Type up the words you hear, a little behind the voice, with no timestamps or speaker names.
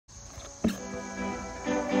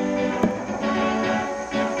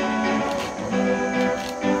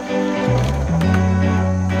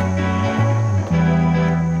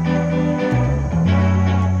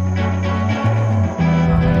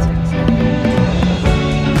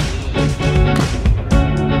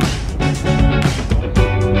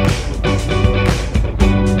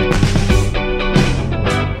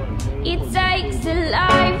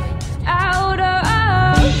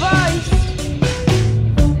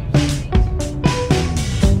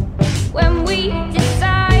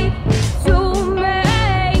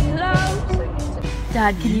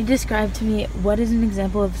Dad, can you describe to me what is an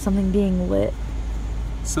example of something being lit?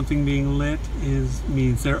 Something being lit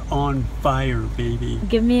means they're on fire, baby.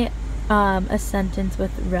 Give me a sentence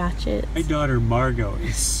with ratchet. My daughter Margot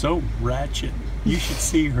is so ratchet. You should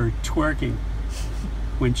see her twerking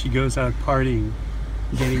when she goes out partying,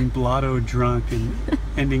 getting blotto drunk and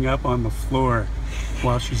ending up on the floor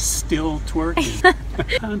while she's still twerking.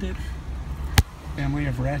 Found it. Family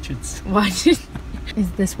of ratchets. What?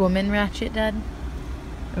 Is this woman ratchet, Dad?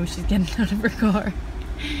 Oh, she's getting out of her car.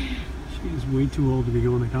 She's way too old to be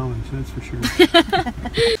going to college, that's for sure.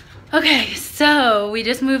 Okay, so we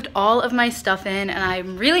just moved all of my stuff in and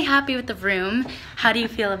I'm really happy with the room. How do you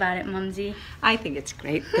feel about it, Mumsy? I think it's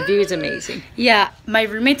great. The view is amazing. Yeah, my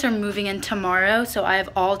roommates are moving in tomorrow, so I have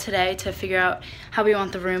all today to figure out how we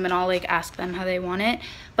want the room, and I'll like ask them how they want it.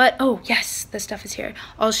 But oh yes, the stuff is here.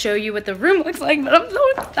 I'll show you what the room looks like, but I'm so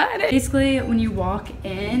excited. Basically, when you walk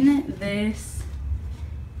in, this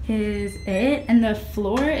is it, and the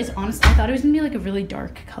floor is honestly, I thought it was gonna be like a really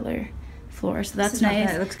dark color floor, so that's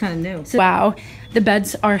nice. It looks kind of new. So, wow, the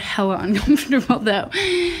beds are hella uncomfortable though.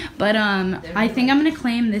 But I think I'm gonna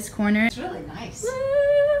claim this corner. It's really nice.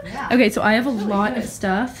 Yeah. Okay, so I have a lot of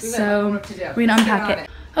stuff, so we're gonna unpack it.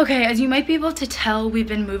 Okay, as you might be able to tell, we've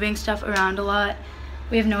been moving stuff around a lot.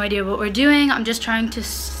 We have no idea what we're doing. I'm just trying to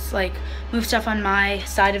like move stuff on my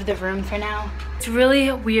side of the room for now. It's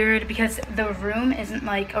really weird because the room isn't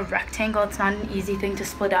like a rectangle. It's not an easy thing to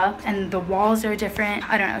split up, and the walls are different.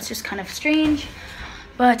 I don't know, it's just kind of strange,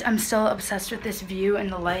 but I'm still obsessed with this view,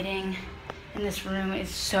 and the lighting in this room is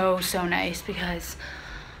so nice because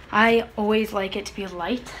I always like it to be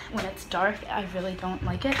light. When it's dark, I really don't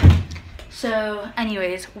like it. So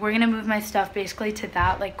anyways, we're gonna move my stuff basically to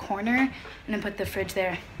that like corner and then put the fridge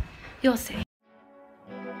there. You'll see.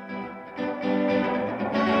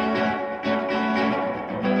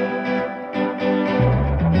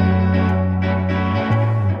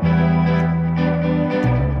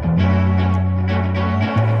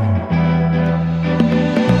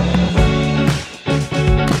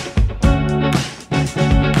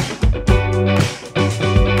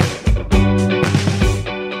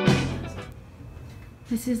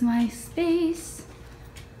 This is my space.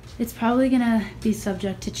 It's probably gonna be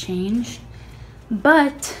subject to change,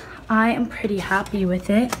 but I am pretty happy with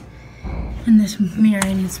it. And this mirror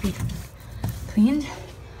needs to be cleaned.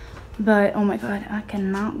 But oh my god, I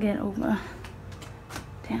cannot get over.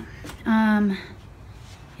 Damn.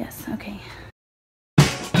 Yes, okay.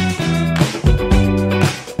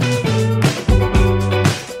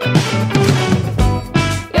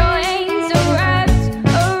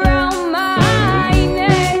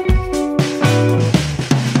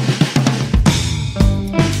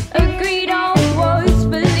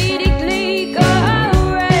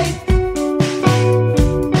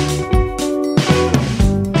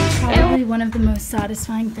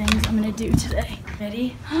 Satisfying things I'm gonna do today.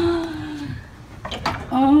 Ready?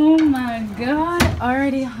 Oh my god,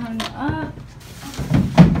 already hung up.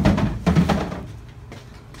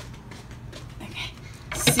 Okay,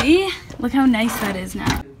 see? Look how nice that is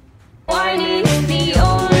now. Wine is the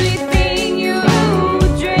only thing you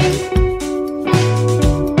drink.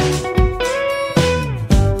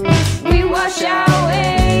 We wash our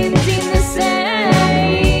hands in the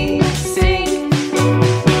same sink.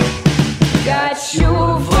 Got you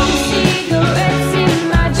from cigarettes in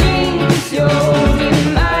my jeans. You're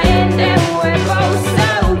in my hand and we're both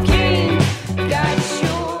so keen. Got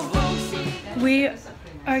you from cigarettes. We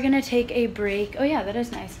are gonna take a break. Oh yeah, that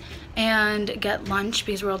is nice. And get lunch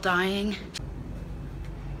because we're all dying.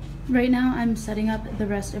 Right now I'm setting up the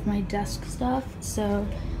rest of my desk stuff, so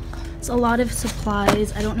it's a lot of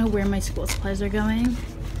supplies. I don't know where my school supplies are going.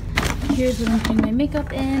 Here's what I'm putting my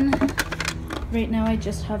makeup in. Right now I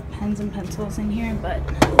just have pens and pencils in here, but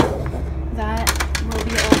that will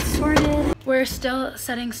be all sorted. We're still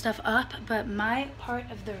setting stuff up, but my part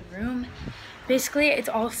of the room, basically it's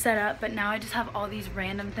all set up, but now I just have all these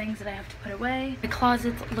random things that I have to put away. The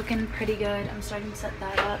closet's looking pretty good. I'm starting to set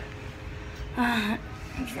that up.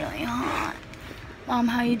 It's really hot. Mom,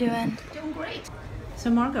 how you doing? Doing great. So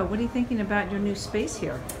Margot, what are you thinking about your new space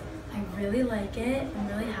here? I really like it. I'm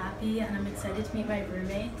really happy, and I'm excited to meet my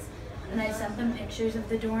roommates. And I sent them pictures of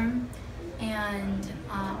the dorm, and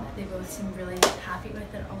they both seem really happy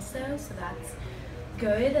with it also, so that's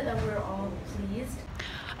good that we're all pleased.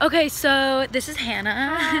 Okay, so this is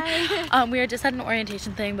Hannah. Hi. We were just at an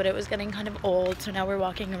orientation thing, but it was getting kind of old, so now we're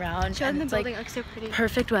walking around. And the building looks so pretty.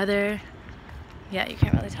 Perfect weather. Yeah, you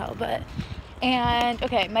can't really tell, but... And,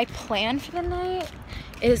 okay, my plan for the night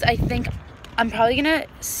is I think I'm probably gonna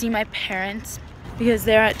see my parents because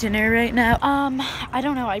they're at dinner right now. I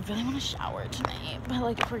don't know. I really want to shower tonight, but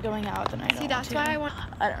like if we're going out, then I don't. See, that's why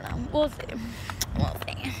I don't know. We'll see. We'll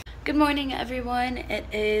see. Good morning, everyone. It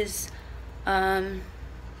is, I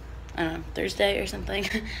don't know, Thursday or something.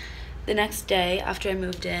 The next day after I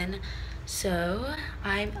moved in. So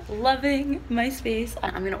I'm loving my space.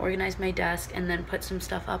 I'm gonna organize my desk and then put some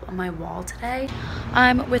stuff up on my wall today.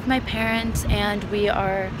 I'm with my parents and we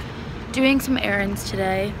are doing some errands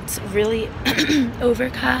today. It's really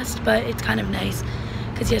overcast, but it's kind of nice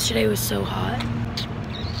because yesterday was so hot.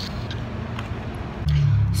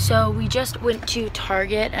 So we just went to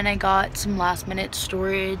Target and I got some last minute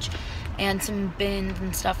storage and some bins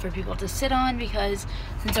and stuff for people to sit on because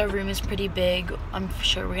since our room is pretty big, I'm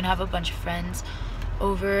sure we're gonna have a bunch of friends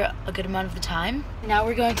over a good amount of the time. Now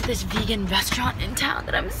we're going to this vegan restaurant in town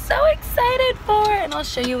that I'm so excited for, and I'll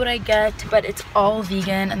show you what I get, but it's all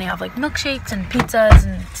vegan and they have like milkshakes and pizzas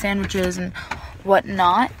and sandwiches and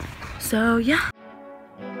whatnot. So yeah,